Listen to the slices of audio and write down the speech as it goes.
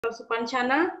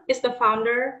Supancana is the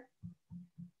founder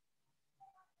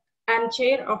and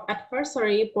chair of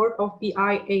Advisory Board of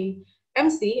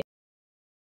BIAMC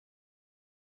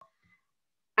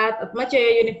at Atma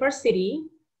Jaya University.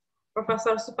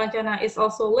 Professor Supancana is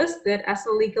also listed as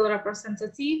a legal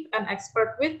representative and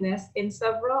expert witness in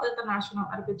several international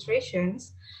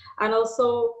arbitrations, and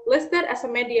also listed as a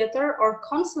mediator or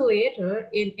conciliator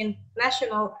in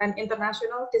national and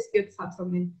international dispute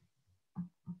settlement.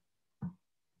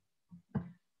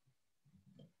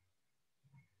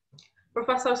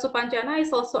 Professor Supancana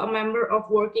is also a member of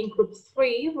Working Group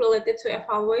 3 related to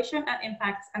evaluation and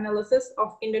impacts analysis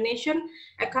of Indonesian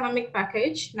Economic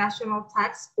Package National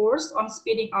Task Force on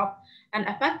speeding up and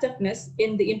effectiveness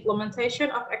in the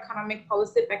implementation of economic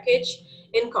policy package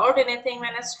in coordinating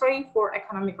Ministry for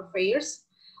Economic Affairs.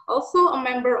 Also a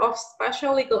member of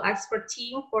Special Legal Expert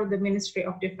Team for the Ministry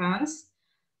of Defense.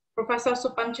 Professor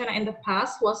Supancana in the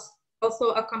past was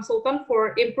also a consultant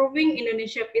for improving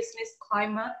Indonesia business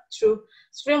climate through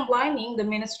streamlining the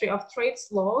Ministry of Trade's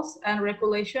laws and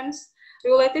regulations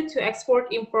related to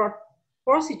export-import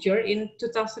procedure in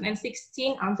 2016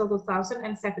 until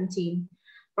 2017.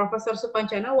 Professor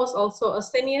Supancana was also a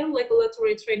senior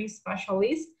regulatory training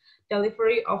specialist,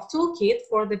 delivery of toolkit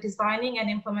for the designing and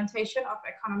implementation of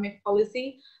economic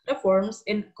policy reforms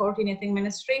in Coordinating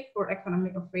Ministry for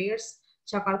Economic Affairs,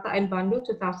 Jakarta and Bandung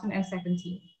 2017.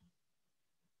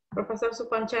 Professor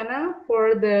Supancana,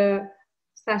 for the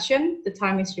session, the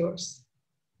time is yours.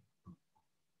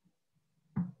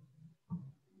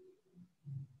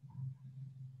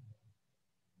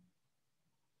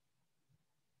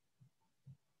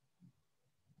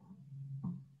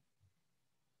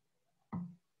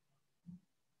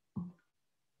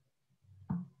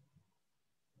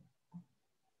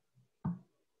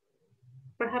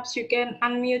 Perhaps you can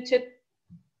unmute it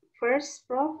first,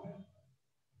 Prof.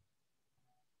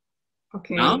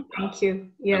 Okay, now? Thank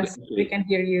you. Yes, okay. We can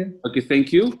hear you. Okay,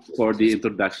 thank you for the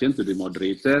introduction to the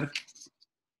moderator.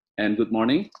 And good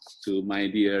morning to my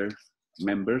dear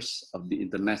members of the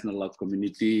International Law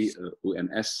Community,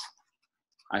 UNS.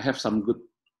 I have some good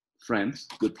friends,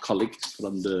 good colleagues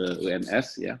from the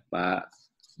UNS, ya, Pak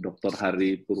Dr.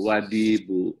 Hari Purwadi,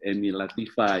 Bu Emi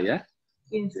Latifa, ya.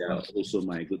 Yes. They are also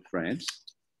my good friends.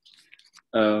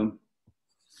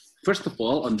 First of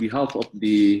all, on behalf of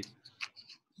the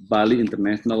Bali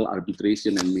International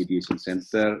Arbitration and Mediation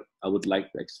Center, I would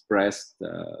like to express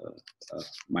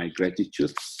my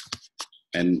gratitude,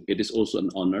 and it is also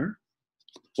an honor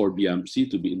for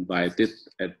BIAMC to be invited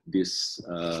at this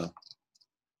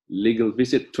Legal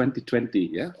Visit 2020,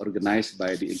 yeah, organized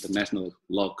by the International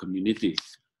Law Community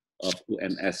of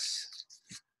UNS.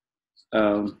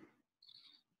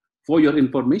 For your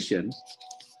information,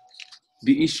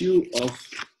 the issue of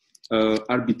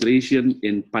arbitration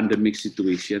in pandemic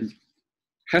situation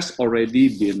has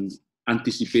already been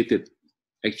anticipated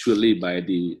actually by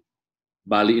the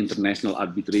Bali International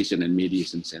Arbitration and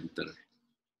Mediation Center.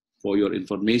 For your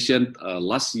information,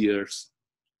 last year's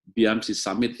BIAMC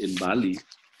Summit in Bali,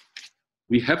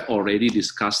 we have already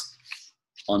discussed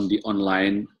on the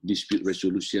online dispute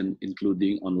resolution,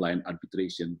 including online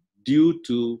arbitration, due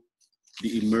to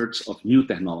the emergence of new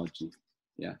technology.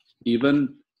 Yeah,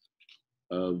 even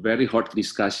a very hot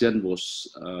discussion was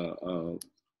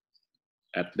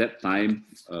at that time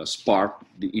sparked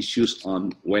the issues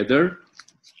on whether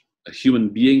a human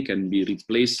being can be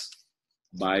replaced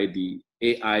by the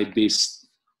AI-based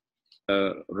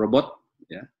robot,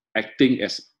 yeah, acting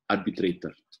as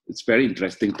arbitrator. It's very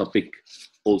interesting topic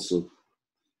also.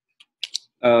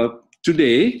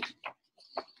 Today,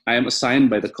 I am assigned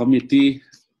by the committee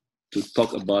to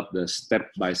talk about the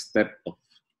step-by-step of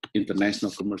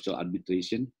international commercial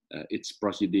arbitration, its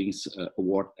proceedings,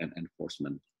 award, and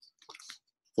enforcement.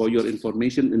 For your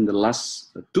information, in the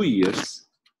last 2 years,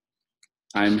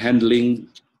 I'm handling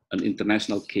an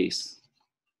international case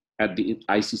at the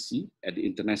ICC, at the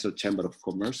International Chamber of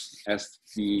Commerce, as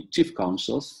the chief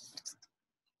counsel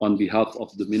on behalf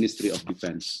of the Ministry of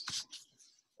Defense.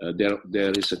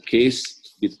 There is a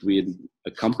case between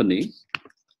a company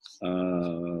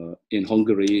in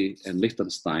Hungary and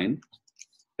Liechtenstein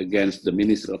against the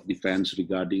Ministry of Defense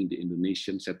regarding the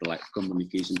Indonesian satellite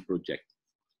communication project.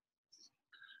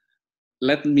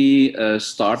 Let me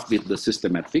start with the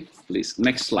systematic, please.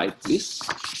 Next slide, please.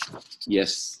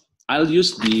 Yes, I'll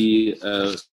use the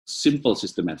simple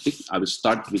systematic. I will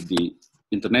start with the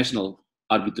international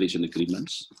arbitration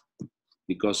agreements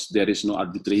because there is no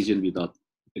arbitration without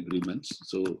agreements.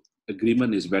 So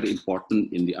agreement is very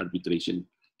important in the arbitration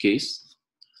case.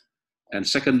 And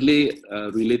secondly,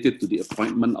 related to the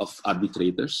appointment of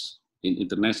arbitrators in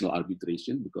international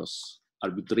arbitration, because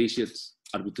arbitrations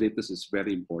arbitrators is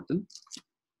very important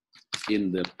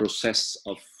in the process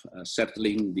of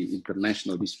settling the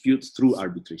international disputes through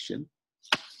arbitration.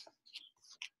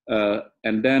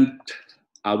 And then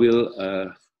I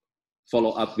will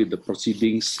follow up with the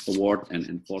proceedings, award, and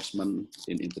enforcement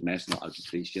in international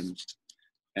arbitration,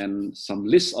 and some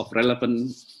list of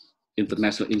relevant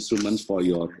international instruments for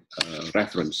your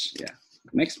reference. Yeah.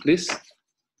 Next, please.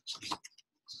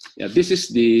 Yeah, this is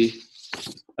the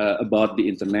about the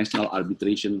international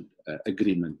arbitration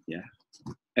agreement. Yeah,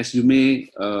 as you may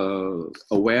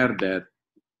aware that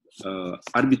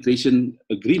arbitration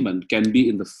agreement can be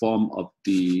in the form of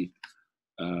the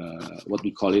what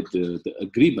we call it the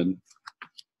agreement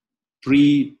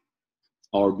pre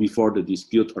or before the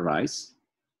dispute arise,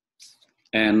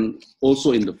 and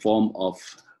also in the form of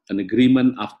an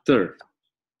agreement after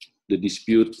the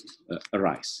dispute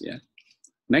arise. Yeah.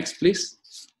 Next, please.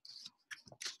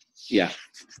 Yeah.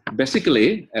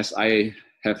 Basically, as I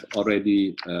have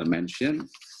already mentioned,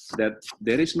 that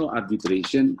there is no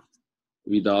arbitration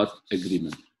without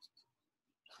agreement.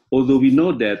 Although we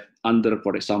know that under,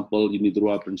 for example,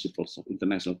 UNIDROIT Principles of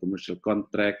International Commercial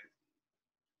Contract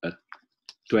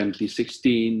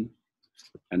 2016,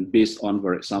 and based on,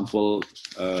 for example,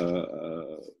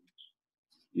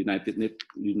 United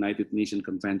Nations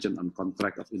Convention on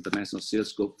Contract of International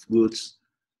Sales of Goods,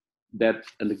 that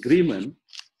an agreement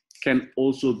can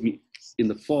also be in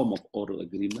the form of oral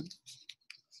agreement,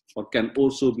 or can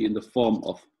also be in the form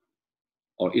of,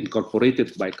 or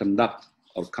incorporated by conduct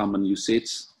or common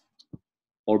usage,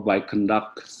 or by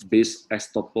conduct-based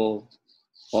estoppel,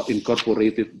 or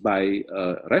incorporated by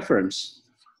reference.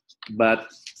 But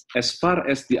as far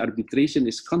as the arbitration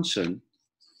is concerned,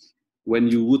 when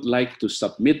you would like to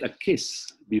submit a case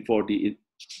before the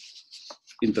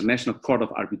International Court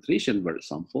of Arbitration, for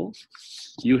example,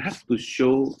 you have to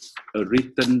show a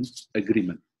written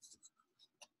agreement.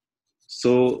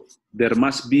 So there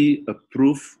must be a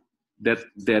proof that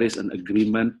there is an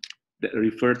agreement that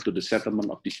refers to the settlement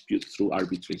of dispute through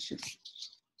arbitration.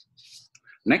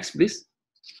 Next, please.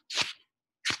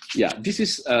 Yeah, this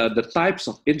is the types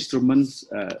of instruments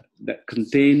that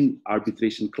contain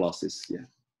arbitration clauses. Yeah,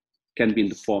 can be in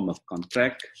the form of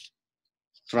contract,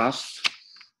 trust,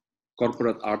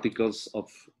 corporate articles of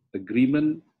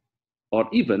agreement, or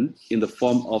even in the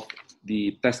form of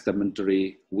the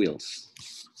testamentary wills.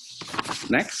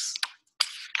 Next.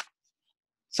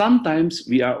 Sometimes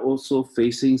we are also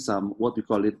facing some, what we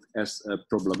call it as a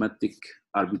problematic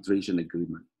arbitration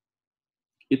agreement.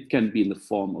 It can be in the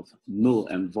form of null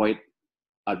and void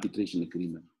arbitration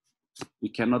agreement. We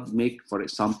cannot make, for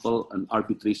example, an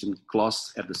arbitration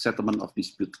clause at the settlement of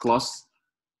dispute clause,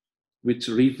 which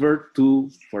revert to,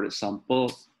 for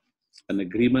example, an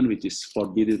agreement which is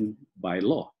forbidden by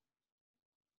law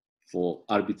for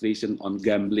arbitration on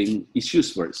gambling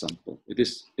issues, for example. It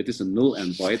is a null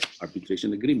and void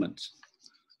arbitration agreement.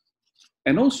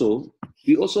 And also,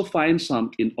 we also find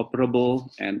some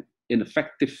inoperable and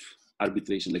ineffective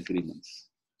arbitration agreements.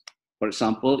 For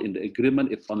example, in the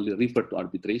agreement, it only refers to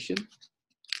arbitration,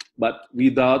 but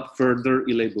without further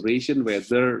elaboration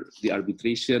whether the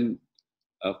arbitration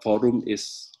forum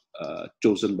is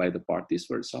chosen by the parties,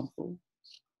 for example,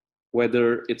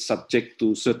 whether it's subject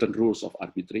to certain rules of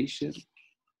arbitration,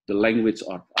 the language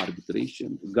of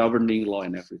arbitration, governing law,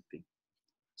 and everything.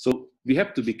 So we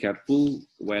have to be careful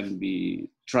when we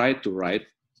try to write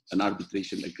an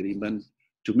arbitration agreement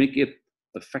to make it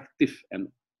effective and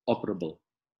operable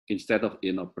instead of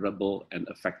inoperable and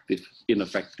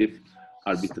ineffective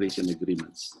arbitration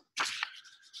agreements.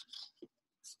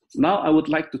 Now I would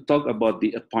like to talk about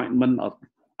the appointment of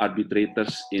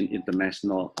arbitrators in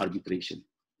international arbitration.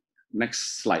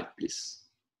 Next slide, please.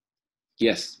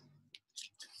 Yes.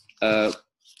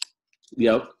 We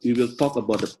will talk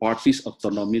about the parties'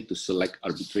 autonomy to select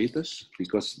arbitrators,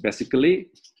 because basically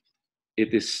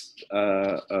it is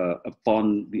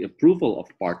upon the approval of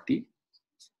party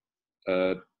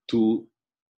to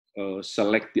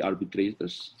select the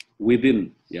arbitrators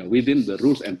within the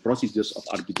rules and procedures of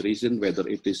arbitration, whether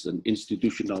it is an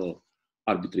institutional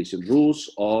arbitration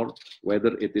rules or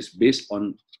whether it is based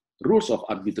on rules of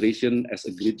arbitration as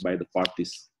agreed by the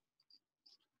parties.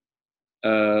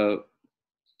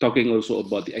 Talking also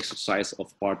about the exercise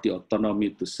of party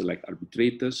autonomy to select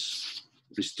arbitrators,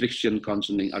 restriction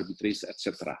concerning arbitration,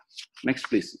 etc. Next,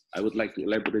 please. I would like to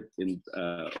elaborate in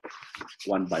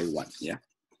one by one. Yeah.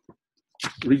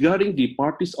 Regarding the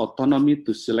parties' autonomy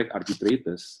to select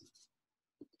arbitrators,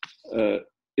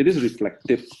 it is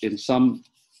reflected in some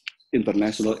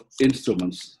international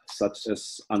instruments, such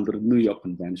as under New York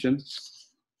Convention,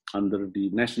 under the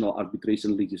national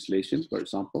arbitration legislation, for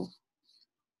example,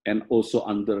 and also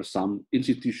under some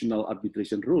institutional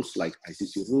arbitration rules like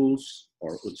ICC rules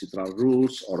or UNCITRAL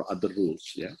rules or other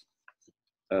rules. Yeah,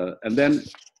 and then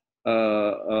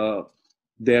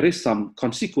there is some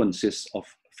consequences of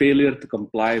failure to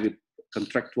comply with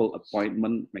contractual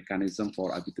appointment mechanism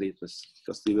for arbitrators,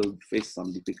 because they will face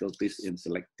some difficulties in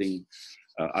selecting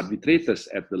arbitrators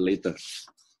at the later.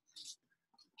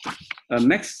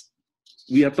 Next,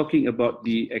 we are talking about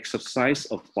the exercise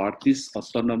of parties'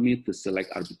 autonomy to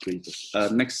select arbitrators.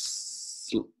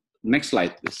 Next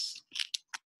slide, please.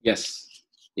 Yes,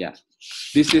 yeah.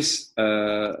 This is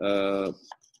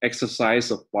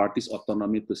exercise of parties'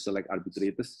 autonomy to select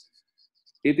arbitrators.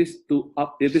 It is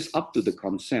up to the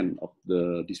consent of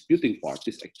the disputing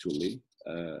parties actually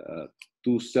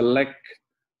to select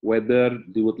whether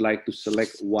they would like to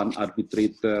select one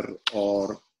arbitrator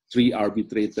or 3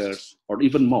 arbitrators or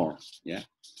even more. Yeah,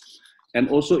 and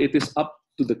also it is up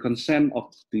to the consent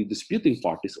of the disputing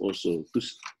parties also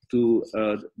to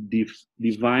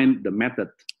define the method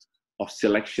of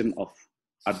selection of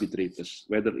arbitrators,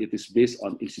 whether it is based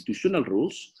on institutional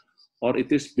rules or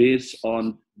it is based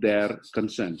on their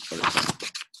consent, for example.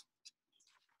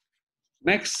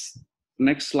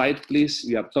 Next slide, please.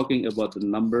 We are talking about the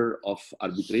number of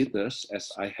arbitrators,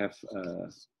 as I have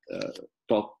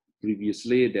talked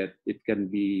previously, that it can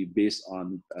be based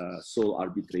on sole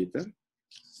arbitrator.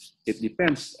 It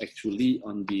depends actually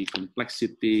on the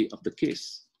complexity of the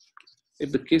case.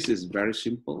 If the case is very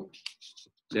simple,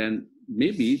 then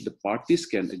maybe the parties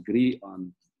can agree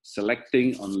on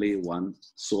selecting only one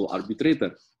sole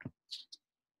arbitrator.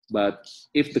 But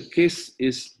if the case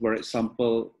is, for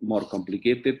example, more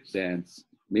complicated, then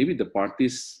maybe the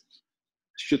parties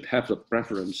should have the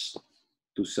preference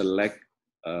to select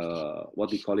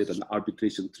what we call it an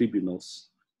arbitration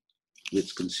tribunals,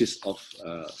 which consists of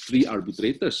 3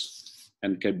 arbitrators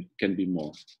and can be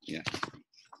more. Yeah.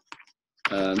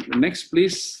 Next,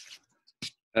 please.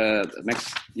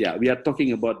 Next, yeah, we are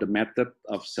talking about the method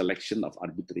of selection of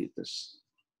arbitrators.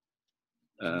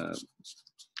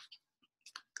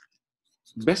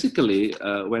 Basically,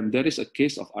 when there is a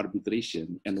case of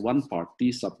arbitration and one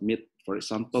party submit, for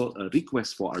example, a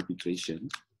request for arbitration,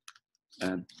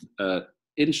 and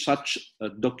in such a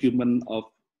document of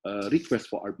request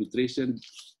for arbitration,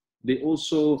 they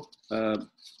also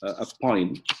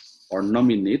appoint or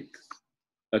nominate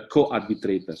a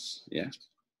co-arbitrators. Yeah.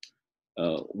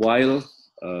 While,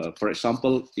 for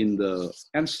example, in the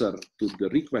answer to the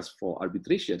request for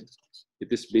arbitration,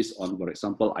 it is based on, for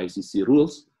example, ICC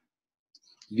rules.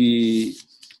 The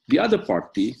other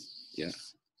party, yeah,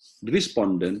 the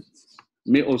respondent,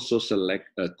 may also select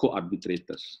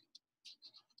co-arbitrators,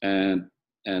 and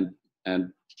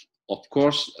of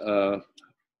course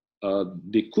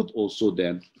they could also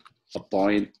then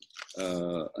appoint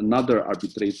another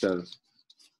arbitrator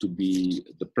to be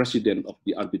the president of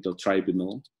the arbitral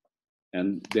tribunal,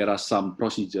 and there are some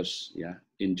procedures. Yeah,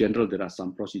 in general, there are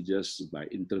some procedures by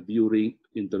interviewing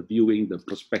the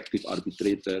prospective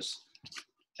arbitrators,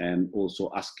 and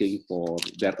also asking for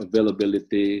their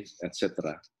availability,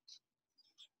 etc.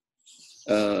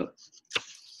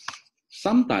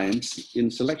 Sometimes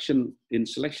in selection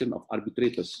of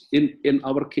arbitrators, in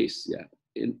our case, yeah,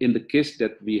 in the case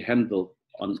that we handle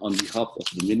on behalf of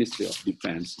the Ministry of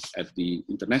Defense at the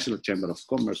International Chamber of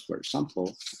Commerce, for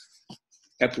example,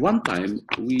 at one time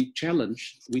we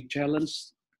challenged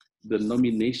the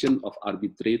nomination of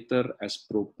arbitrator as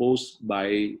proposed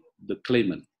by the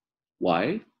claimant.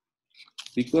 Why?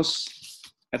 Because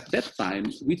at that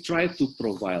time we tried to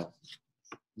profile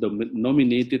the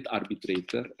nominated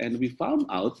arbitrator, and we found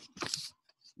out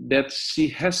that she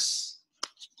has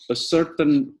a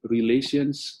certain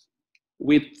relations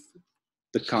with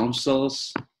the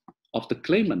counsels of the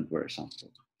claimant, for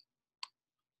example.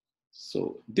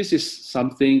 So this is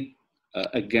something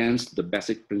against the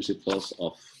basic principles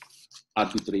of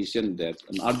arbitration, that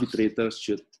an arbitrator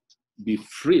should be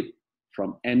freed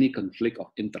from any conflict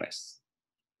of interest.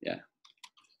 Yeah.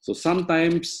 So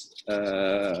sometimes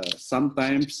a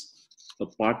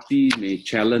party may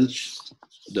challenge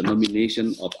the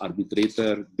nomination of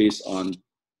arbitrator based on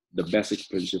the basic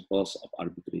principles of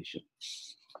arbitration.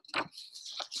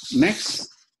 Next,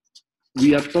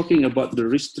 we are talking about the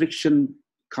restriction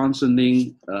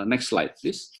concerning, next slide,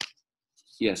 please.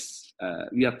 Yes,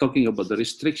 we are talking about the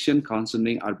restriction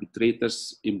concerning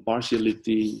arbitrators'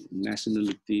 impartiality,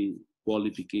 nationality,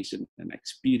 qualification, and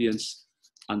experience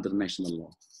under national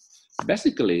law.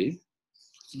 Basically,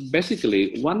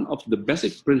 one of the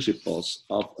basic principles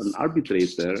of an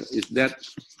arbitrator is that,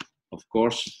 of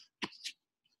course,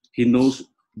 he knows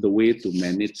the way to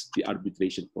manage the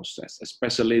arbitration process,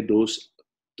 especially those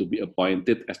to be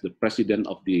appointed as the president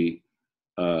of the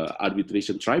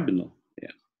arbitration tribunal.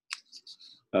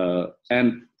 Yeah.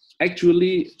 And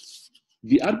actually,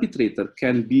 the arbitrator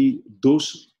can be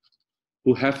those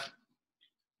who have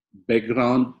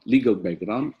background, legal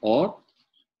background, or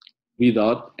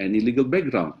without any legal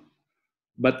background.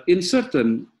 But in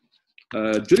certain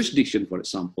jurisdiction, for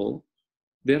example,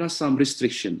 there are some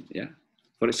restrictions. Yeah.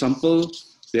 For example,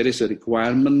 there is a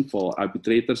requirement for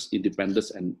arbitrators'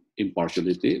 independence and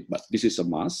impartiality, but this is a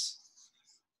must.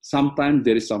 Sometimes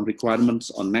there is some requirements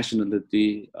on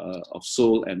nationality of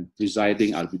sole and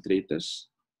presiding arbitrators,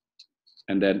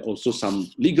 and then also some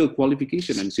legal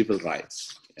qualification and civil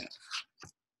rights. Yeah.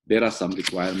 There are some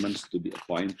requirements to be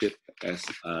appointed as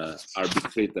an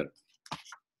arbitrator.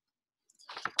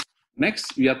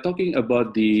 Next, we are talking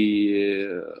about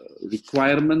the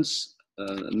requirements.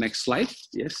 Next slide,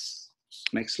 yes.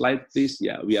 Next slide, please.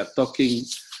 Yeah, we are talking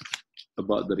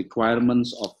about the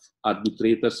requirements of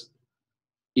arbitrators'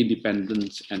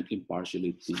 independence and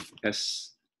impartiality.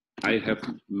 As I have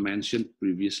mentioned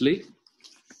previously,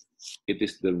 it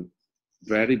is the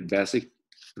very basic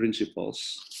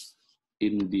principles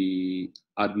in the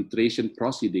arbitration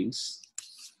proceedings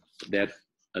that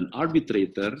an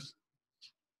arbitrator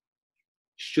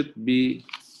should be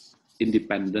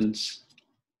independent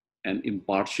and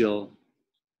impartial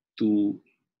to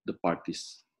the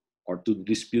parties or to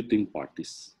disputing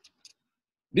parties.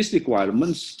 These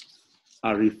requirements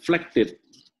are reflected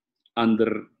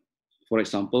under, for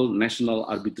example, national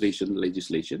arbitration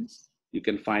legislation. You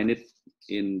can find it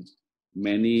in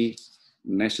many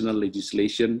national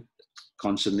legislation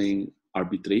concerning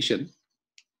arbitration,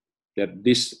 that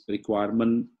this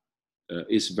requirement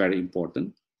is very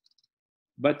important.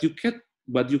 But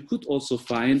you could also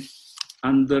find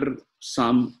under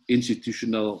some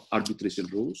institutional arbitration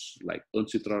rules, like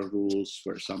UNCITRAL rules,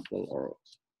 for example, or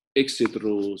exit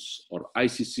rules, or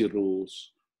ICC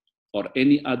rules, or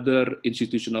any other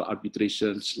institutional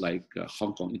arbitrations like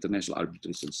Hong Kong International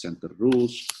Arbitration Center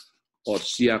rules, or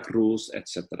SIAC rules,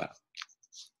 etc.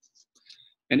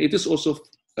 And it is also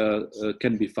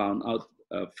can be found out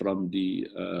from the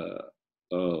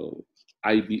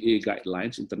IBA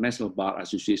guidelines, International Bar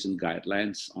Association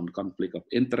guidelines on conflict of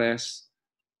interest,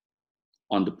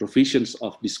 on the provisions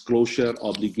of disclosure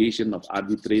obligation of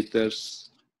arbitrators,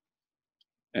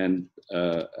 and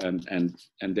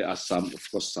there are some,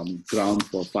 of course, some ground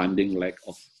for finding lack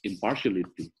of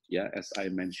impartiality. Yeah, as I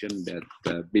mentioned, that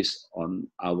based on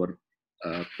our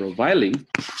profiling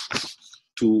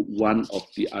to one of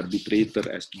the arbitrator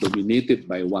as dominated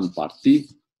by one party,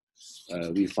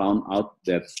 we found out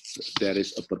that there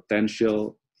is a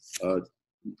potential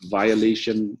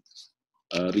violation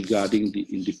regarding the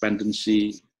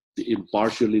independency, the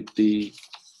impartiality,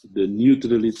 the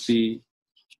neutrality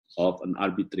of an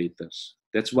arbitrators.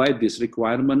 That's why this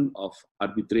requirement of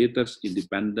arbitrators'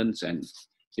 independence and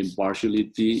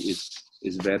impartiality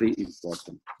is very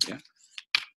important. Yeah.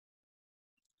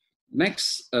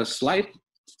 Next slide.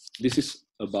 This is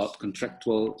about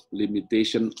contractual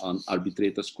limitation on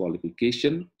arbitrators'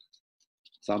 qualification.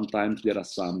 Sometimes there are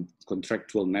some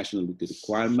contractual nationality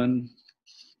requirement,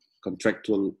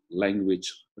 contractual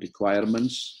language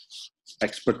requirements,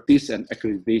 expertise and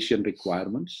accreditation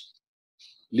requirements,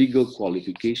 legal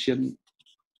qualification,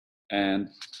 and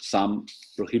some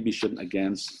prohibition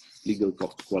against legal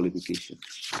qualification.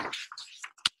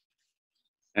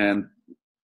 And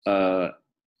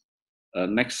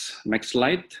next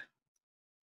slide.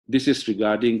 This is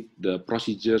regarding the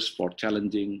procedures for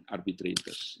challenging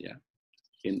arbitrators. Yeah.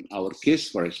 In our case,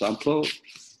 for example,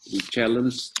 we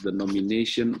challenged the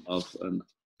nomination of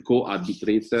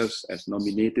co-arbitrators as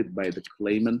nominated by the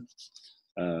claimant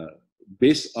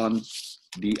based on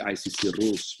the ICC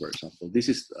rules, for example. This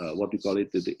is what we call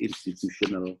it the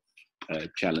institutional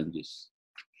challenges.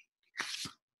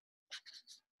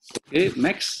 Okay,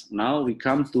 next, now we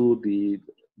come to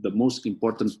the most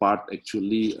important part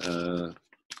actually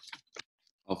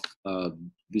of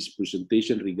this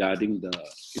presentation regarding the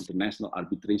International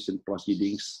Arbitration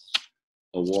Proceedings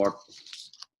Award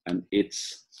and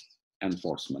its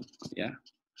enforcement. Yeah,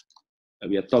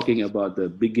 we are talking about the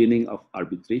beginning of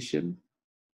arbitration.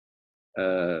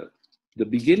 The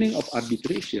beginning of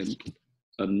arbitration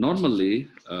normally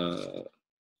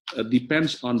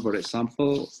depends on, for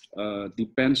example,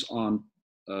 depends on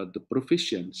the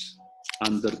provisions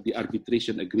under the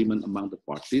arbitration agreement among the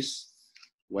parties,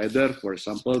 whether, for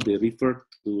example, they refer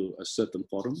to a certain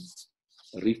forum,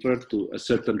 refer to a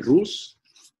certain rules.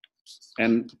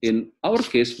 And in our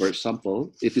case, for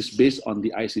example, it is based on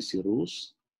the ICC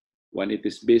rules. When it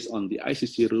is based on the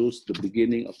ICC rules, the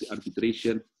beginning of the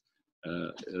arbitration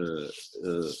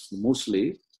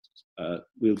mostly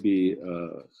will be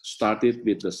started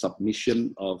with the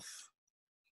submission of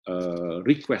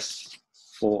requests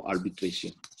for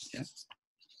arbitration. Yeah.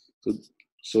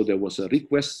 So there was a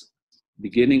request.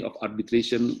 Beginning of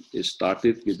arbitration is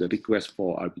started with the request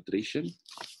for arbitration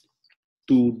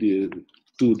to the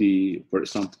for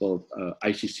example,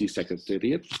 ICC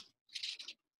Secretariat,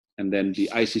 and then the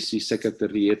ICC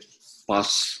Secretariat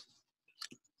pass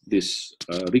this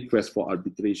request for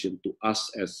arbitration to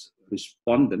us as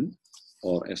respondent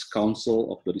or as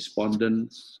counsel of the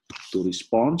respondent to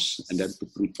respond, and then to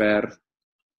prepare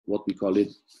what we call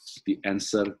it the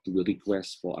answer to the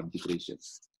request for arbitration.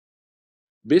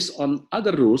 Based on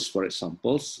other rules, for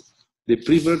example, they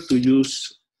prefer to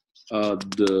use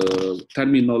the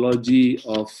terminology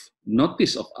of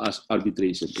notice of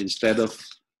arbitration instead of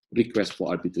request for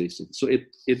arbitration. So it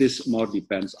is more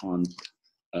depends on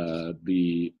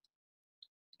the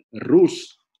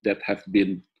rules that have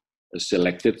been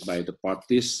selected by the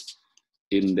parties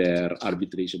in their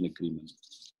arbitration agreement.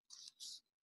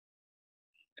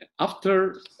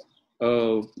 After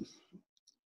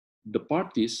the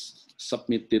parties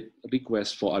submitted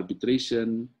requests for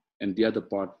arbitration and the other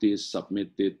parties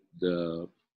submitted the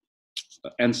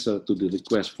answer to the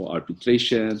request for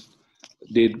arbitration,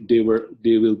 they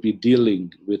will be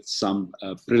dealing with some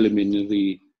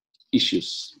preliminary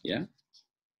issues. Yeah.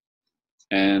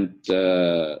 And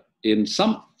in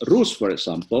some rules, for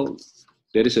example,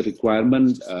 there is a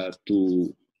requirement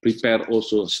to prepare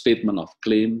also a statement of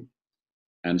claim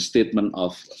and statement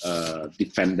of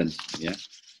defendant. Yeah.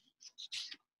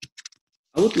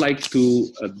 I would like to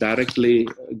directly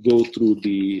go through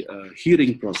the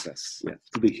hearing process. Yeah,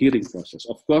 to the hearing process.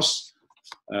 Of course,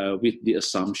 with the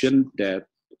assumption that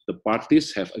the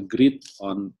parties have agreed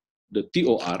on the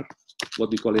TOR,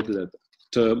 what we call it the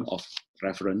term of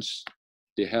reference.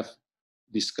 They have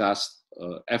discussed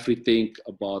everything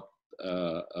about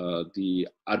the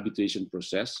arbitration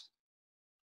process.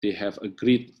 They have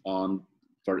agreed on,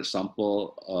 for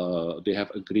example, they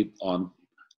have agreed on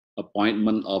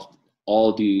appointment of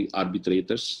all the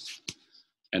arbitrators,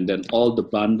 and then all the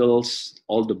bundles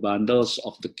of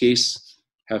the case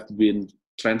have been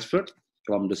transferred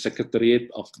from the Secretariat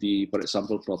of the, for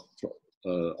example,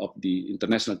 of the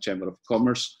International Chamber of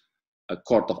Commerce, a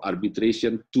court of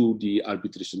arbitration, to the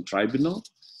arbitration tribunal.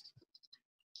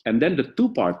 And then the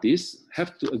two parties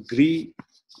have to agree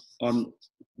on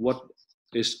what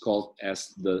is called as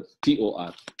the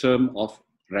TOR, term of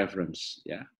reference,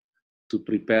 yeah, to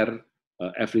prepare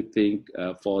everything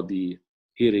for the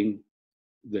hearing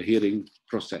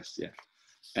process, yeah.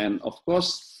 And of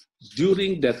course,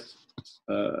 during that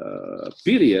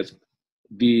period,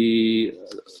 the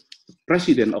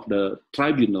president of the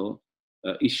tribunal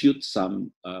issued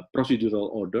some procedural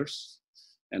orders,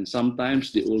 and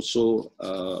sometimes they also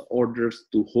orders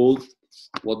to hold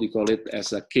what we call it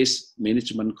as a case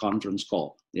management conference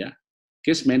call. Yeah,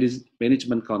 case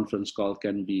management conference call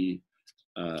can be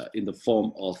in the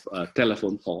form of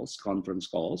telephone calls, conference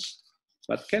calls,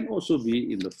 but can also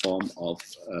be in the form of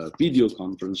video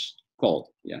conference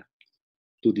call. Yeah,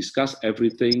 to discuss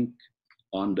everything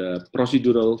on the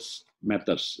procedural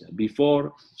matters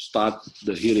before start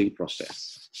the hearing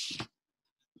process.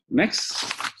 Next,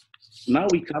 now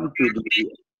we come to the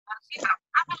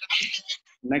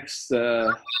next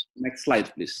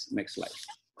slide, please. Next slide.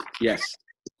 Yes,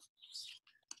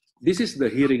 this is the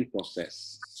hearing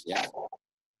process. Yeah,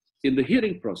 in the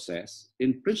hearing process,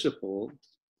 in principle,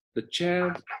 the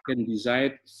chair can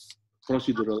decide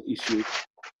procedural issues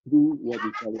through what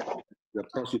we call the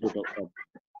procedural order,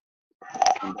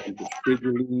 and then the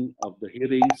scheduling of the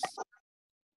hearings,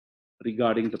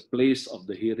 regarding the place of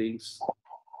the hearings,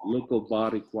 local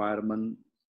bar requirement,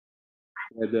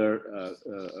 whether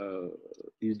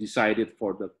is decided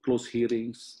for the closed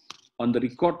hearings. On the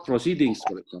record proceedings,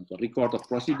 for example, record of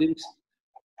proceedings,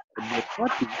 the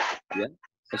party, yeah,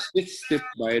 assisted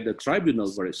by the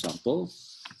tribunal, for example,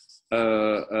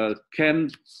 can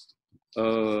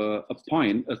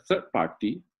appoint a third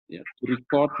party, yeah, to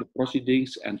record the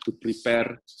proceedings and to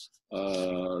prepare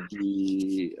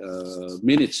the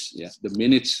minutes, yeah, the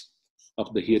minutes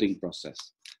of the hearing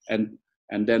process, and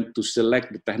then to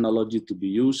select the technology to be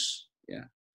used, yeah,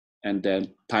 and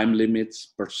then time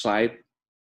limits per side,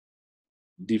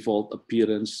 default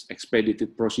appearance,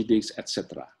 expedited proceedings,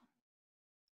 etc.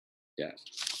 Yeah.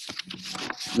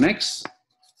 Next,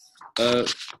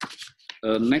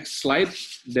 next slide.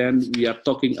 Then we are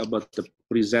talking about the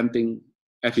presenting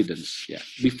evidence. Yeah.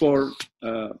 Before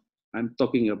I'm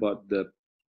talking about the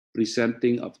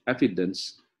presenting of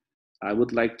evidence, I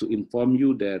would like to inform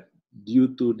you that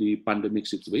due to the pandemic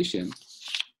situation,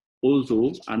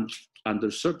 although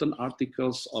under certain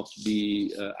articles of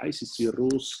the ICC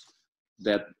rules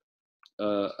that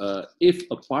if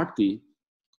a party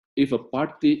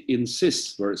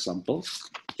insists, for example,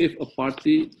 if a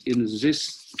party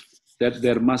insists that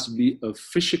there must be a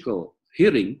physical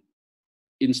hearing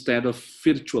instead of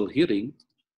virtual hearing,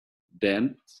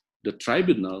 then the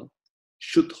tribunal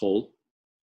should hold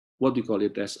what we call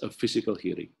it as a physical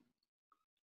hearing.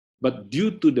 But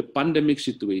due to the pandemic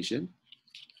situation,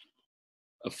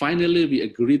 finally we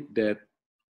agreed that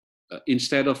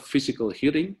instead of physical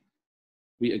hearing,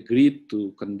 we agreed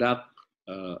to conduct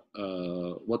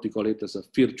what we call it as a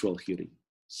virtual hearing.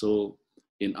 So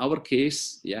in our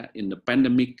case, yeah, in the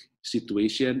pandemic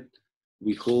situation,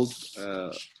 we hold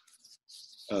a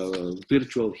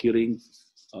virtual hearing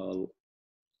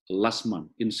last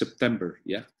month in September,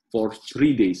 yeah, for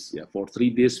 3 days. Yeah, for 3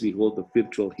 days we hold the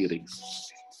virtual hearings.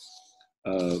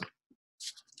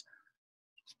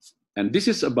 And this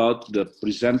is about the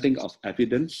presenting of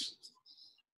evidence.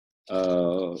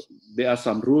 There are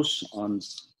some rules on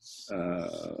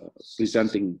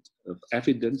presenting of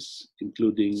evidence,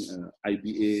 including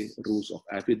IBA rules of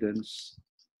evidence.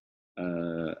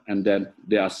 And then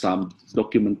there are some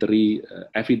documentary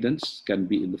evidence, can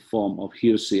be in the form of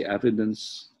hearsay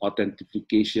evidence,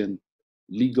 authentication,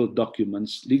 legal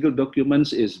documents. Legal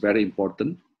documents is very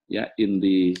important, yeah, in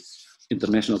the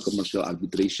international commercial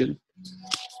arbitration.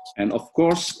 And of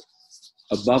course,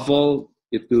 above all,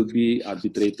 it will be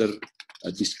arbitrator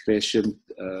discretion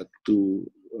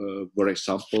to, for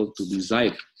example, to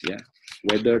decide, yeah,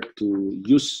 whether to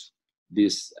use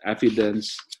this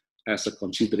evidence as a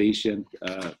consideration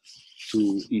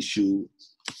to issue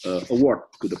award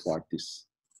to the parties.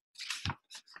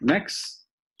 Next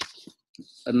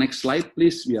slide,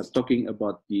 please. We are talking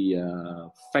about the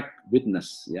fact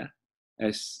witness. Yeah,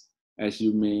 as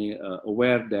you may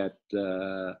aware that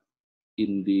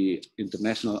in the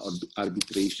international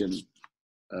arbitration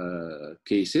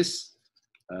cases,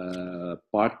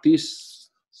 parties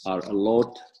are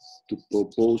allowed to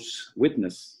propose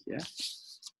witness. Yeah,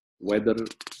 whether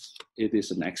it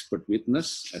is an expert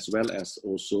witness as well as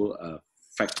also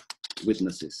fact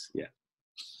witnesses. Yeah.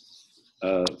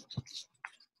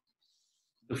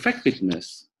 The fact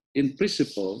witness, in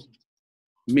principle,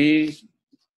 may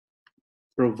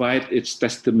provide its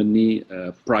testimony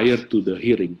prior to the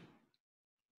hearing.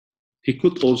 He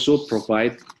could also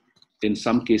provide, in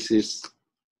some cases,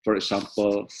 for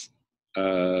example,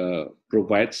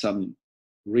 provide some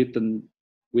written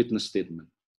witness statement.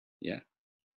 Yeah.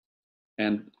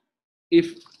 And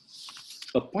if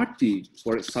a party,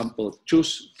 for example,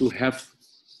 choose to have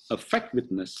a fact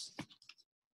witness,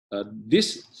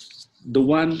 the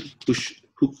one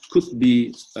who could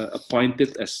be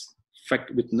appointed as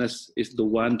fact witness is the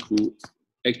one who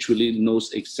actually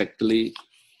knows exactly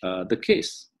the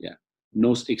case, yeah,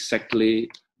 knows exactly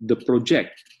the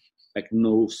project, like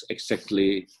knows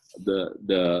exactly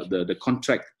the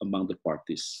contract among the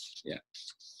parties, yeah.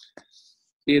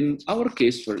 In our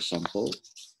case, for example,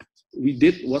 we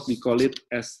did what we call it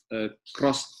as a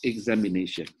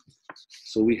cross-examination.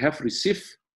 So we have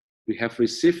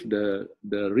received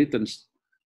the written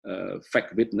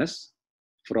fact witness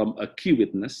from a key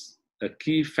witness, a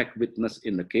key fact witness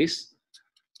in the case,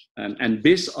 and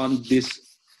based on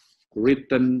this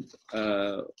written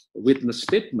witness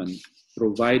statement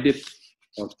provided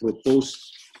or proposed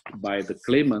by the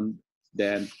claimant,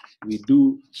 then we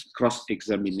do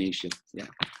cross-examination, yeah,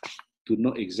 to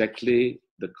know exactly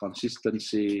the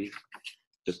consistency,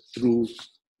 the truth,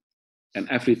 and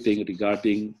everything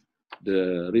regarding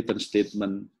the written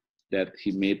statement that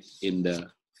he made in the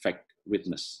fact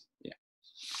witness. Yeah.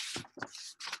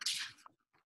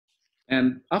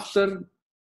 And after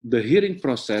the hearing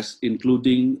process,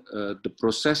 including the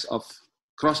process of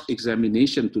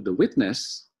cross-examination to the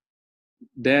witness,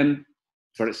 then,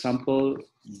 for example,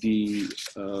 the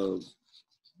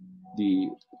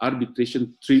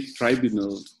arbitration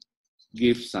tribunal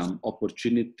gives some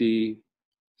opportunity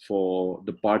for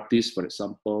the parties, for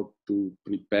example, to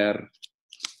prepare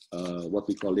what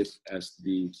we call it as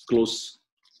the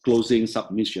closing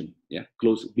submission. Yeah,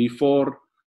 before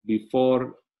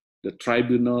the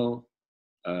tribunal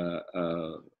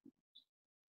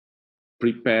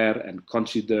prepare and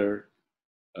consider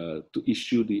to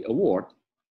issue the award.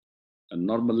 And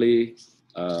normally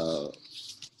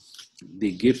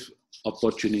they give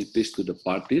opportunities to the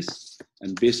parties,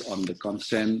 and based on the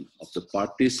consent of the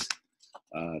parties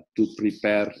to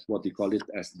prepare what we call it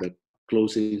as the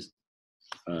closing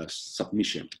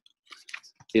submission.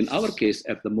 In our case,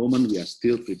 at the moment, we are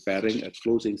still preparing a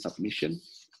closing submission,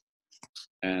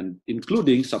 and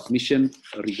including submission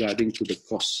regarding to the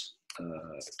cost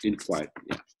inquired.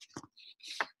 Yeah.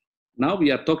 Now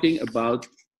we are talking about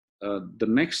the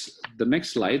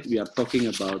next slide. We are talking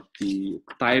about the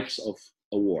types of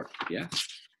award. Yeah,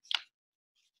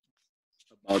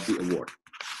 about the award.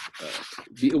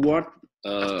 The award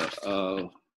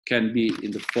can be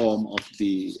in the form of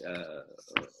the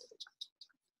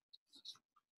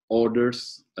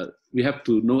orders. We have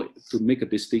to know to make a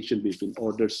distinction between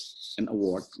orders and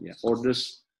award. Yeah,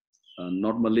 orders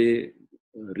normally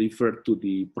refer to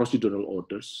the procedural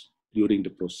orders during the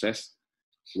process,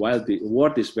 while the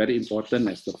award is very important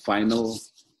as the final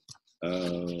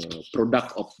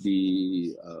product of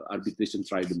the arbitration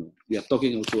tribunal. We are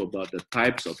talking also about the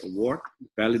types of award,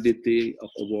 validity of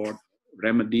award,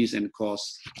 remedies and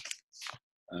costs,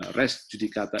 res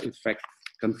judicata effect,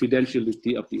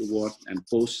 confidentiality of the award, and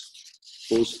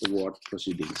post-award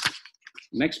proceedings.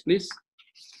 Next, please.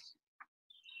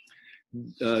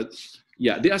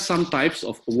 Yeah, there are some types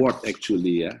of award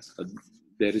actually. Yeah,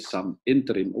 there is some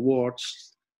interim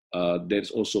awards.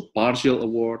 There's also partial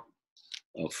award,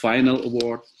 final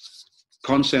award,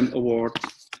 consent award,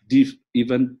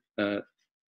 even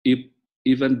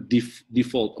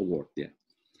default award. Yeah,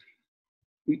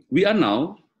 we are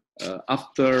now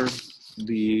after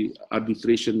the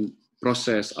arbitration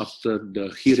process, after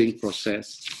the hearing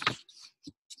process.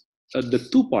 The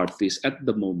two parties at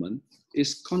the moment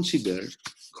is considered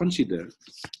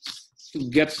to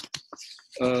get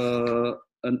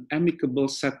an amicable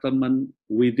settlement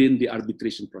within the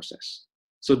arbitration process.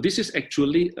 So this is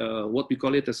actually what we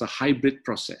call it as a hybrid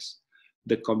process,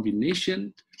 the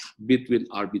combination between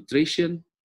arbitration,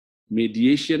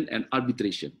 mediation, and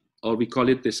arbitration, or we call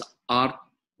it this ART,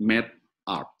 MED,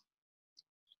 ART.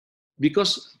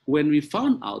 Because when we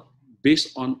found out,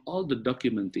 based on all the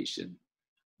documentation,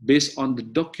 based on the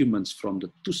documents from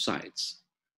the two sides,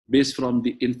 based from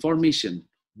the information,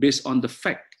 based on the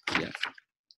fact, yeah,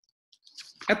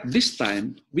 at this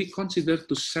time, we consider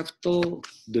to settle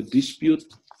the dispute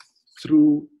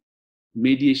through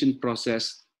mediation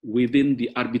process within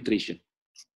the arbitration.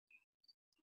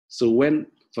 So when,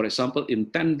 for example,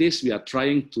 in 10 days, we are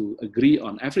trying to agree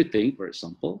on everything, for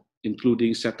example,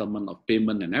 including settlement of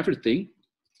payment and everything,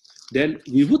 then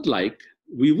we would like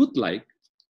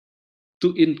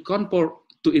to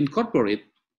incorporate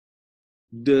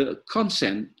the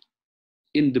consent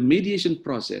in the mediation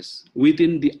process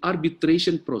within the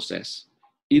arbitration process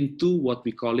into what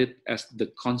we call it as the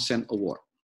consent award.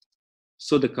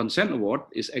 So the consent award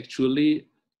is actually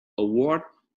award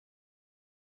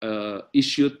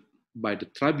issued by the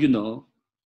tribunal,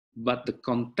 but the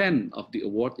content of the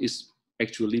award is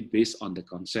actually based on the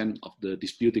consent of the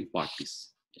disputing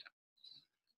parties. Yeah.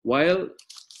 While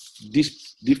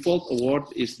this default award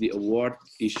is the award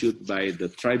issued by the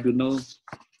tribunal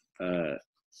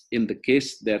in the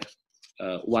case that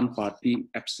one party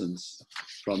absence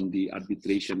from the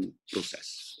arbitration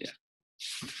process. Yeah.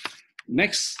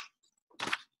 Next,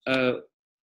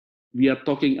 we are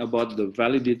talking about the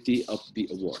validity of the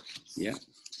award. Yeah.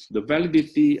 The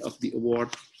validity of the award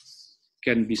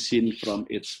can be seen from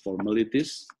its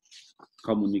formalities,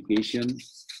 communication,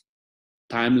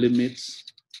 time limits,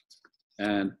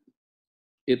 and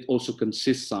it also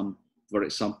consists some, for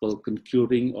example,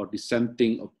 concurring or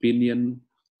dissenting opinion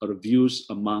or views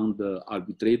among the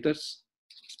arbitrators,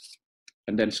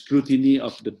 and then scrutiny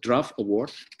of the draft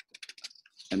award,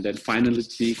 and then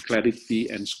finality, clarity,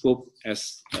 and scope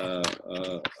as a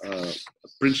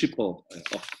principle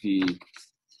of the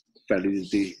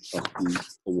validity of the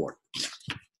award.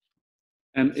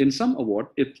 And in some award,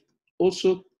 it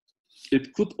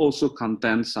could also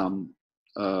contain some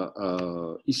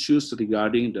issues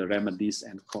regarding the remedies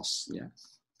and costs. Yeah.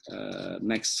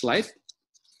 Next slide.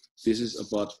 This is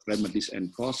about remedies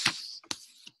and costs.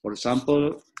 For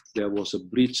example, there was a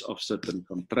breach of certain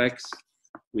contracts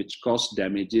which caused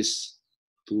damages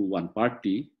to one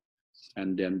party,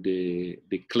 and then they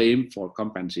claim for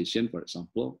compensation, for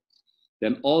example.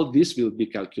 Then all this will be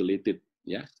calculated.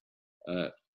 Yeah.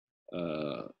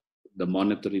 The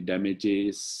monetary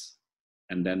damages,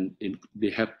 and then they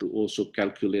have to also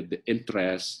calculate the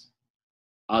interest,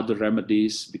 other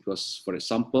remedies, because, for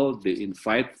example, they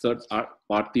invite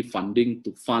third-party funding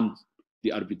to fund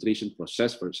the arbitration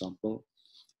process, for example,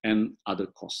 and other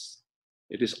costs.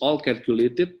 It is all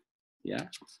calculated, yeah,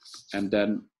 and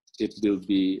then it will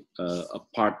be a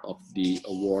part of the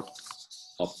award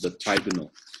of the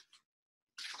tribunal.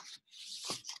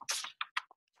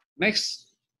 Next,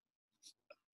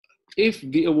 if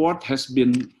the award has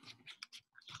been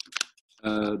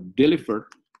delivered,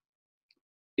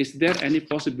 is there any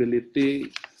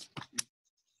possibility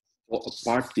for a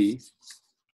party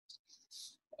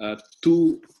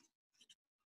to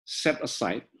set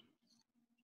aside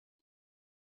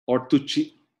or to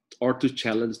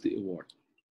challenge the award.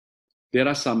 There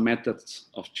are some methods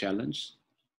of challenge,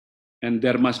 and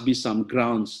there must be some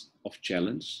grounds of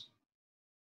challenge,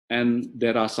 and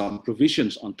there are some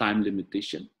provisions on time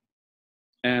limitation,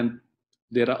 and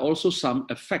there are also some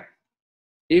effect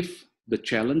if the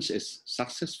challenge is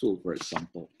successful, for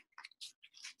example.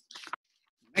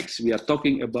 Next, we are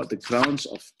talking about the grounds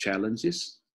of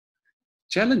challenges.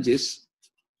 Challenges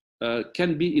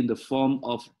can be in the form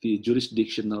of the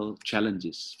jurisdictional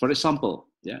challenges. For example,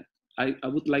 I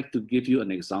would like to give you an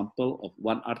example of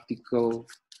one article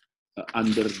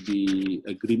under the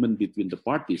agreement between the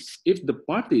parties. If the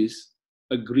parties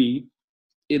agree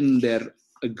in their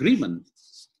agreement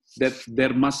that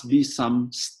there must be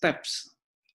some steps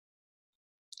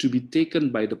to be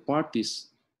taken by the parties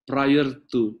prior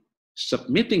to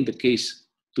submitting the case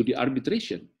to the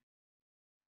arbitration,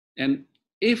 and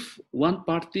if one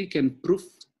party can prove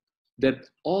that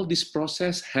all this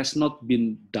process has not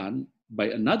been done by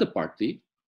another party,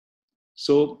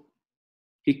 so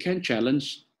he can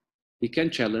challenge,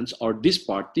 or this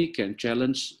party can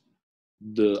challenge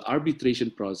the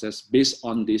arbitration process based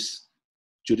on this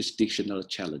jurisdictional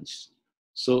challenge.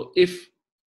 So if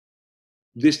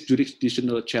this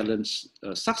jurisdictional challenge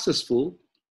successful,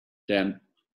 then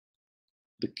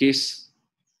the case,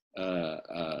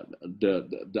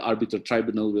 the arbitral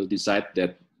tribunal will decide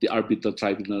that the arbitral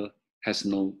tribunal has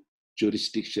no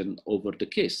jurisdiction over the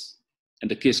case, and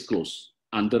the case closed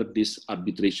under this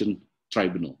arbitration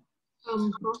tribunal.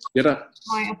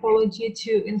 My apology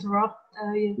to interrupt.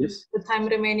 Yes? The time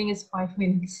remaining is 5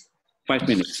 minutes. 5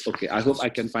 minutes. Okay, I hope I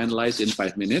can finalize in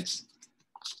 5 minutes.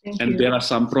 Thank and you. There are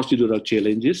some procedural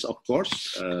challenges, of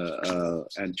course,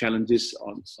 and challenges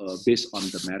on, based on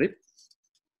the merit.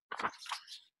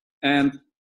 And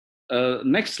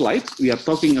next slide, we are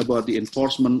talking about the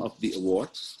enforcement of the award.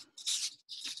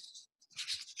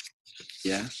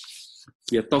 Yeah,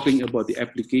 we are talking about the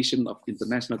application of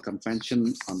International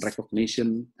Convention on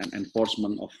Recognition and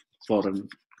Enforcement of Foreign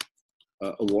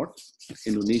Award.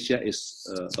 Indonesia is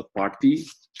a party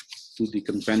to the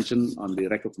Convention on the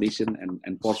Recognition and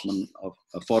Enforcement of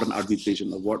a Foreign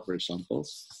Arbitration Award, for example.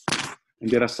 And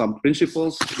there are some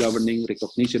principles governing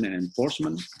recognition and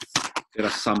enforcement. There are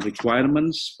some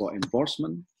requirements for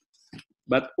enforcement,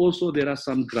 but also there are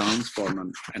some grounds for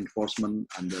non-enforcement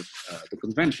under the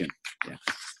convention. Yeah.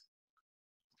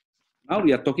 Now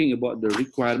we are talking about the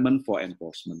requirement for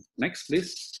enforcement. Next,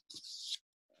 please.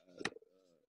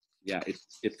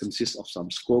 It consists of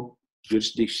some scope,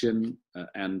 jurisdiction,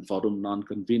 and forum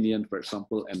non-convenient, for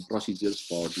example, and procedures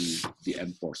for the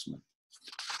enforcement.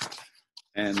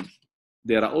 And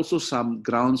there are also some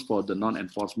grounds for the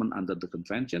non-enforcement under the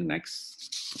convention.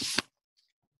 Next.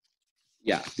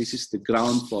 Yeah, this is the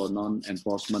ground for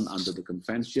non-enforcement under the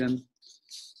convention.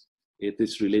 It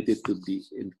is related to the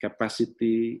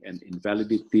incapacity and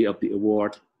invalidity of the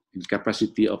award,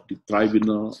 incapacity of the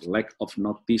tribunal, lack of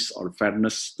notice or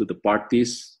fairness to the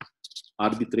parties,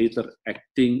 arbitrator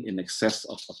acting in excess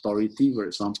of authority, for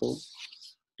example.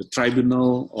 The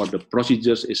tribunal or the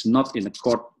procedures is not in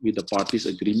accord with the parties'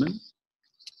 agreement.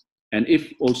 And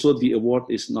if also the award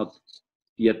is not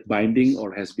yet binding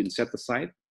or has been set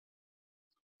aside,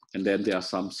 and then there are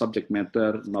some subject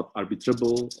matter not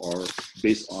arbitrable or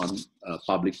based on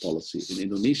public policy. In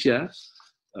Indonesia,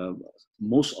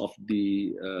 most of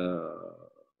the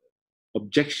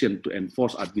objection to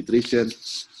enforce arbitration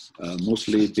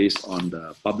mostly based on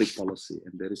the public policy.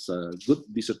 And there is a good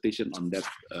dissertation on that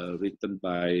written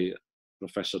by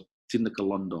Professor Schinder.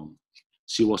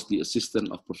 She was the assistant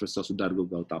of Professor Sudargo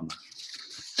Gautama.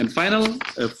 And final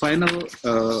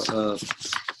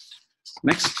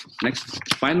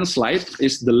slide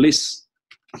is the list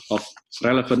of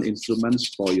relevant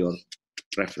instruments for your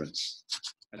reference.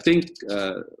 I think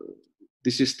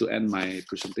this is to end my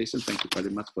presentation. Thank you very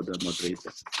much for the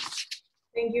moderator.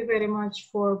 Thank you very much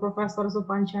for Professor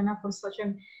Supancana for such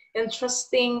an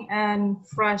interesting and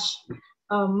fresh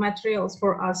materials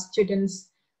for us students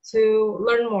to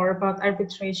learn more about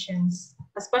arbitrations,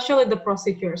 especially the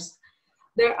procedures.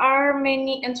 There are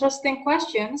many interesting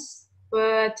questions,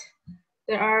 but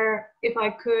there are, if I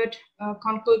could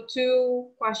conclude 2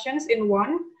 questions in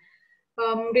one,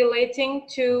 relating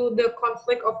to the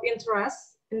conflict of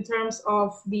interest in terms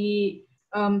of the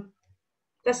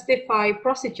testify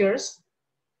procedures.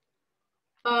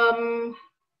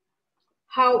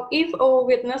 How if a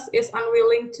witness is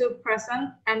unwilling to present,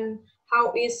 and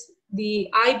how is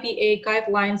the IBA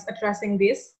guidelines addressing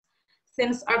this?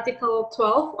 Since Article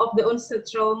 12 of the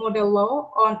UNCITRAL Model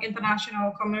Law on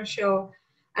International Commercial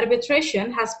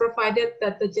Arbitration has provided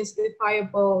that the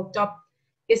justifiable doubt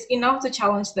is enough to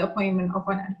challenge the appointment of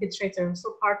an arbitrator.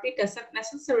 So party doesn't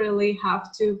necessarily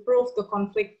have to prove the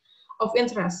conflict of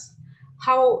interest.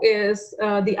 How is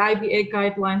the IBA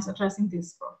guidelines addressing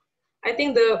this, Prof? I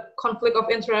think the conflict of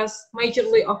interest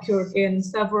majorly occurred in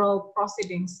several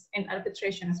proceedings in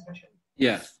arbitration especially.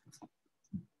 Yeah.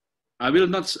 I will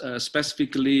not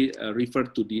specifically refer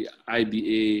to the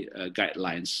IBA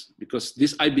guidelines, because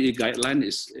this IBA guideline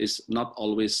is not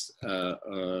always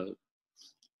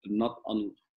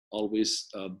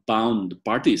bound the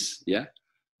parties, yeah.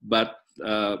 But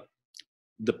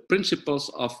the principles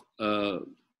of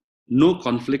no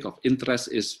conflict of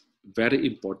interest is very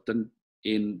important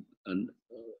in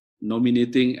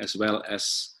nominating as well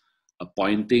as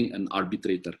appointing an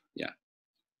arbitrator, yeah.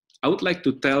 I would like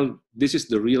to tell, this is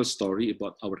the real story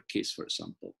about our case, for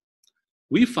example.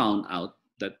 We found out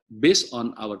that based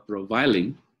on our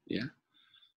profiling, yeah,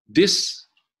 this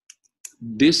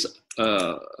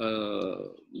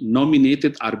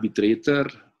nominated arbitrator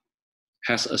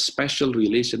has a special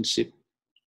relationship.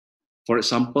 For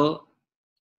example,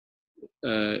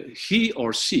 he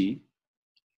or she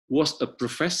was a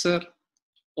professor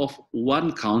of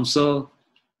one council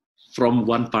from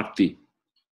one party.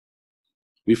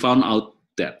 We found out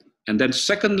that. And then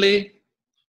secondly,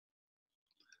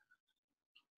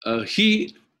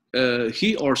 he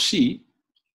or she,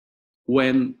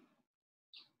 when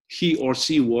he or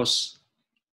she was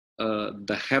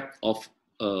the head of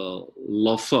a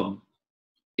law firm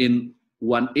in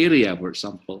one area, for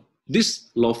example, this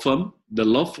law firm,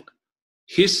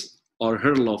 his or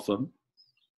her law firm,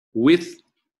 with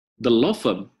the law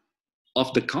firm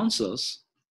of the councils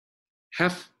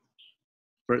have,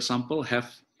 for example,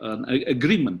 have an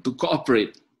agreement to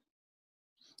cooperate.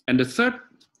 And the third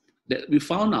that we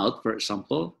found out, for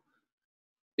example,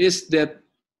 is that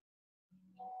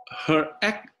her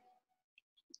act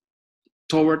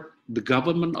toward the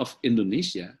government of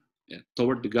Indonesia,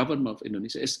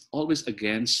 is always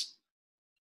against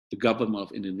the government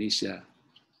of Indonesia,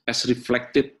 as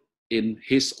reflected in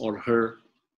his or her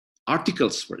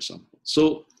articles, for example.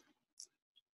 So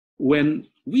when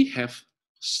we have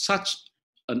such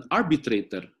an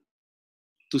arbitrator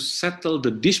to settle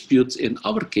the disputes in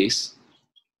our case,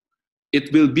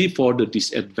 it will be for the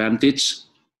disadvantage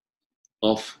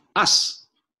of us,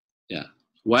 yeah,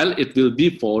 while it will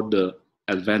be for the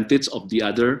advantage of the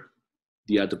other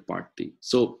party.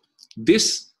 So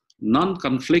this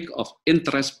non-conflict of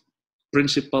interest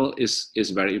principle is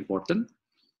very important,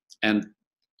 and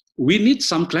we need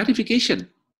some clarification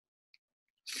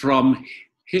from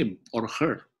him or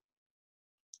her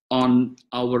on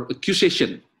our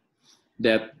accusation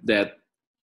that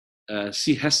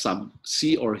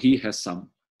she or he has some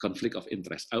conflict of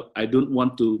interest. I don't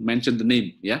want to mention the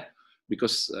name, yeah,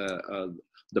 because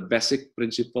the basic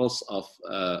principles of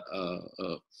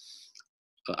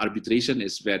arbitration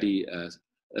is very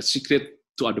secret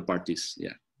to other parties,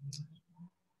 yeah.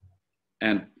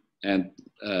 And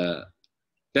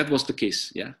that was the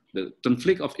case, yeah. The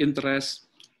conflict of interest,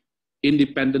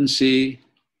 independency,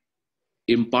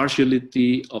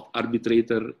 impartiality of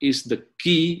arbitrator is the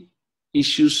key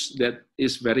issues that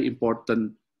is very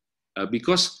important,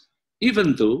 because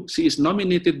even though she is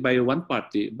nominated by one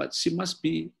party, but she must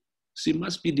be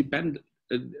independent,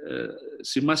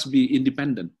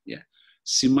 yeah.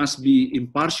 She must be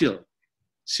impartial,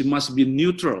 she must be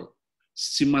neutral,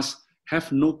 she must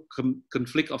have no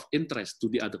conflict of interest to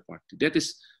the other party. That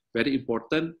is very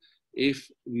important if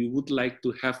we would like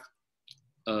to have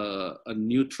a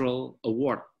neutral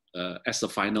award as a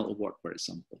final award, for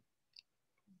example.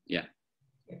 Yeah,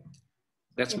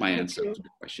 that's my answer to the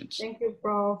questions. Thank you,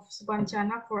 Prof.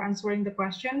 Supancana, for answering the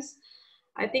questions.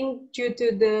 I think due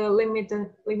to the limit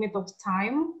of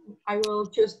time, I will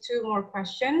choose two more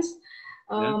questions,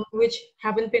 which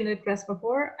haven't been addressed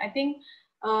before. I think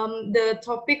the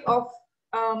topic of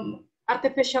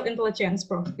artificial intelligence,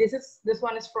 Prof. This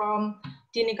one is from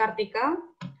Dini Kartika.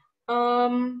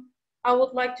 I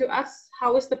would like to ask,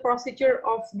 how is the procedure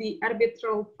of the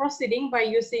arbitral proceeding by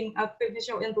using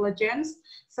artificial intelligence,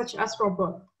 such as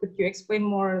robot? Could you explain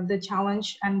more the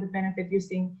challenge and the benefit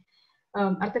using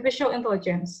artificial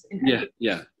intelligence?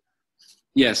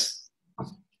 Yes.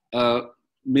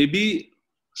 Maybe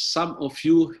some of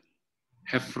you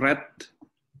have read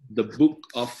the book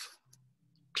of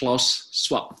Klaus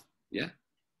Schwab, yeah,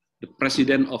 the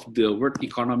president of the World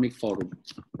Economic Forum.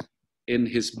 In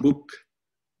his book,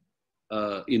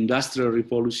 Industrial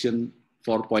Revolution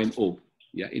 4.0,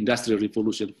 yeah, Industrial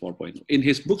Revolution 4.0. In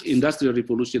his book, Industrial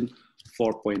Revolution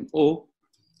 4.0,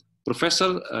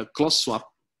 Professor Klaus Schwab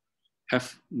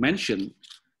have mentioned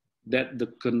that the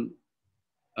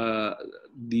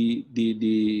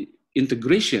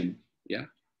integration, yeah,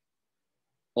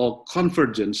 or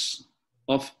convergence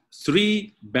of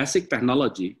three basic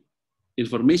technology: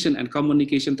 information and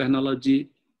communication technology,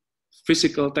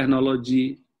 physical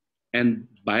technology, and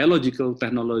biological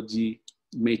technology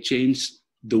may change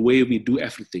the way we do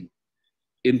everything,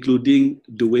 including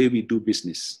the way we do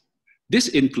business. This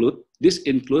include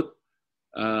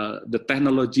the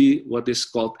technology, what is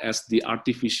called as the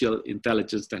artificial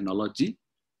intelligence technology.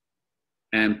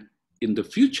 And in the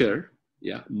future,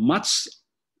 yeah, much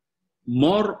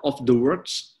more of the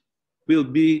works will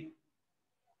be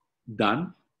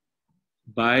done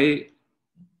by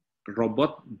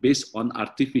robot based on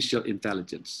artificial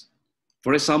intelligence.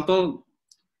 For example,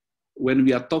 when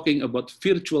we are talking about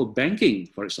virtual banking,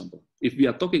 for example, if we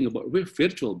are talking about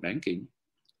virtual banking,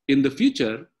 in the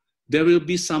future, there will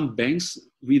be some banks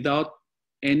without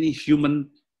any human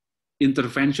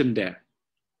intervention there.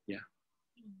 Yeah.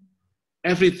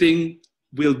 Everything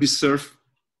will be served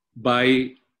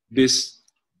by this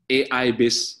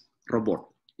AI-based robot.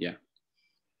 Yeah.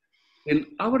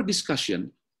 In our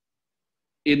discussion,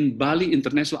 in Bali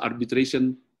International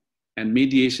Arbitration and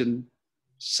Mediation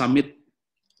Summit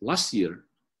last year,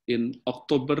 in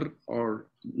October or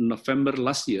November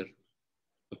last year,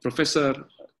 Professor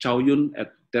Chow Yun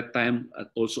at that time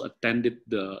also attended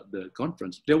the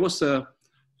conference. There was a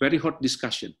very hot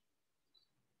discussion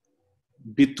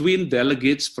between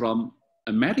delegates from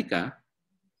America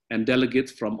and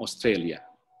delegates from Australia.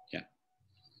 Yeah.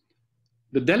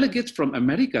 The delegates from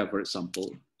America, for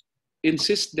example,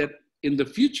 insist that in the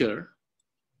future,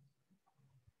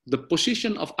 the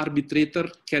position of arbitrator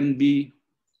can be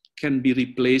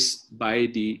replaced by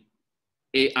the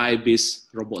AI-based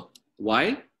robot.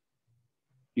 Why?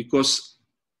 Because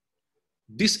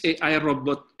this AI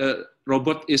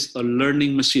robot is a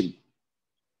learning machine.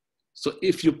 So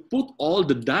if you put all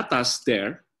the data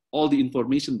there, all the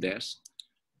information there,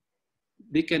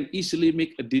 they can easily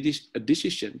make a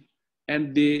decision,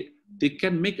 and they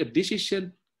can make a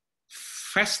decision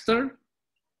faster,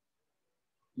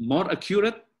 more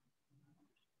accurate,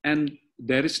 and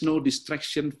there is no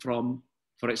distraction from,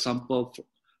 for example,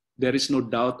 there is no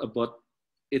doubt about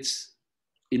its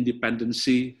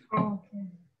independency,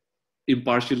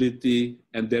 impartiality,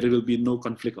 and there will be no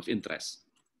conflict of interest.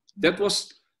 That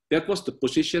was the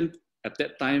position at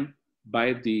that time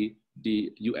by the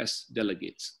US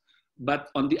delegates. But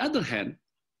on the other hand,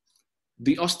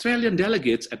 the Australian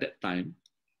delegates at that time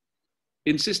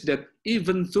insist that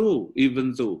even though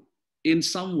in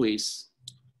some ways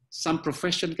some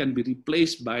profession can be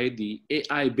replaced by the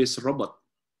AI-based robot,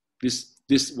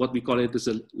 this what we call it is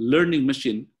a learning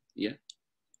machine, yeah.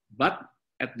 But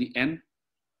at the end,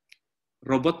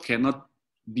 robot cannot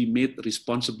be made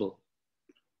responsible,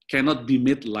 cannot be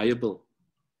made liable.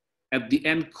 At the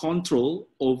end, control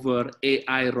over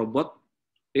AI robot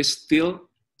is still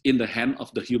in the hand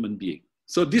of the human being.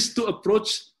 So these two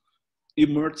approaches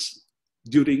emerged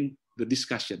during the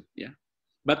discussion, yeah.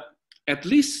 But at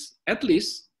least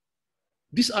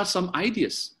these are some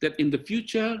ideas that in the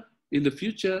future,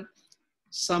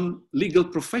 some legal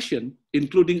profession,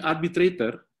 including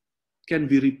arbitrator, can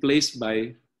be replaced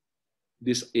by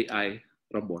this AI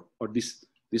robot, or this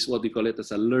what we call it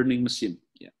as a learning machine.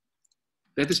 Yeah,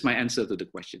 that is my answer to the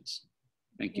questions.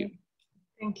 Thank you.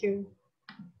 Thank you.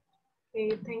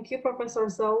 Okay, thank you, Professor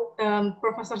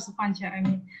Professor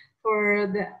Supancana, for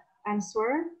the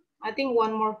answer. I think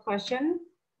one more question.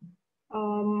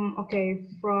 Okay,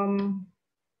 from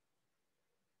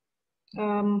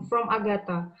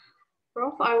Agatha.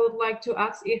 Prof, I would like to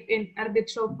ask if in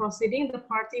arbitral proceeding the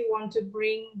party want to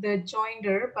bring the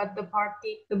joinder, but the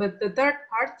third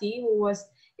party who was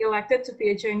elected to be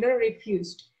a joinder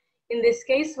refused. In this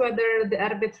case, whether the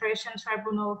arbitration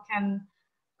tribunal can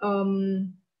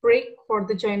break for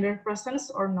the joinder presence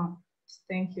or not.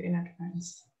 Thank you in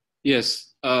advance.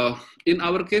 Yes, in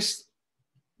our case,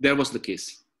 there was the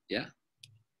case. Yeah,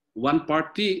 one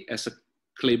party as a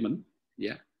claimant,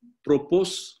 yeah,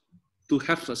 proposed to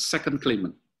have a second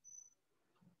claimant.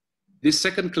 This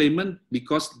second claimant,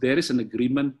 because there is an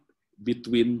agreement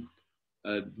between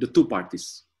the two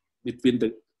parties, between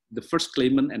the first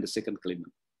claimant and the second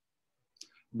claimant.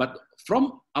 But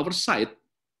from our side,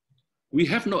 we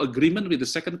have no agreement with the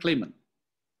second claimant.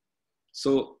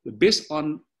 So based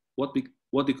on what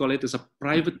we call it as a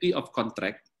privity of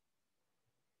contract,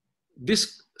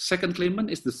 this second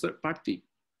claimant is the third party.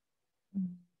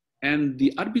 And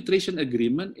the arbitration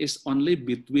agreement is only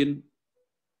between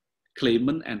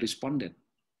claimant and respondent,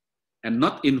 and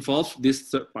not involve this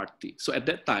third party. So at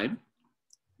that time,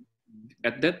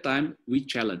 we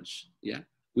challenge, yeah,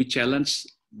 we challenge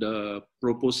the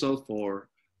proposal for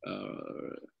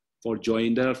for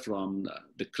joinder from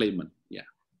the claimant. Yeah,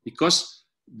 because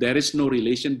there is no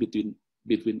relation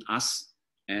between us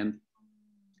and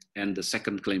the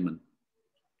second claimant.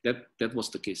 That was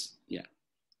the case. Yeah.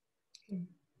 Okay.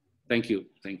 Thank you.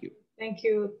 Thank you. Thank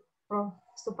you, Prof.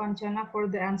 Supancana, for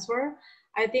the answer.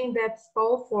 I think that's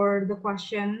all for the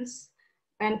questions.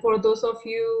 And for those of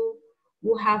you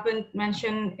who haven't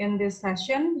mentioned in this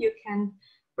session, you can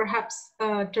perhaps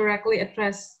directly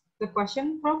address the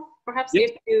question, Prof. Perhaps yes.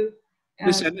 if you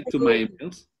please send it to my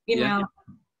emails. Email. Yeah.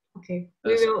 Okay.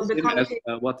 We will. The committee.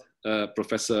 What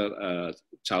Professor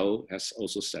Chow has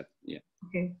also said. Yeah.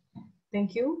 Okay.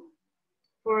 Thank you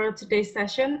for today's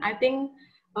session. I think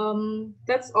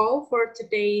that's all for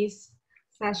today's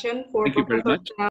session. For Thank you very much.